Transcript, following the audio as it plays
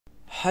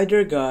Hi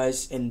there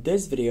guys, in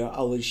this video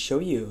I will show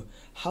you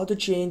how to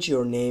change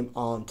your name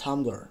on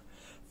Tumblr.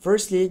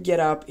 Firstly, get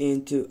up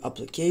into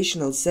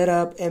applicational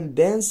setup and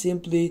then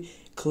simply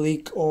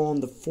click on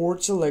the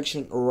fourth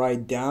selection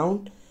right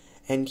down,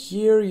 and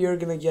here you're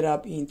gonna get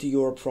up into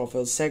your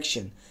profile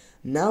section.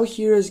 Now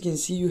here, as you can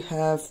see, you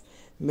have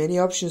many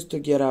options to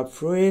get up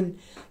through in.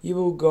 You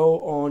will go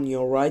on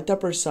your right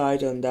upper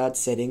side on that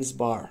settings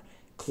bar,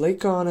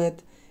 click on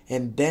it,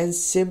 and then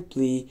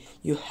simply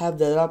you have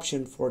that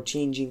option for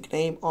changing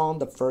name on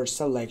the first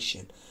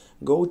selection.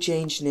 Go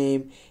change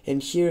name,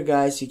 and here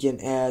guys you can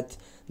add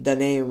the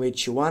name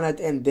which you wanted,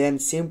 and then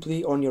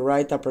simply on your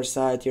right upper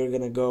side you're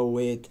gonna go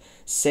with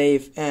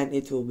save, and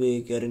it will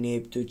be good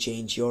enough to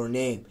change your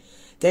name.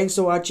 Thanks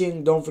for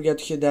watching. Don't forget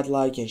to hit that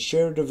like and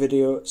share the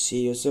video.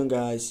 See you soon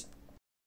guys.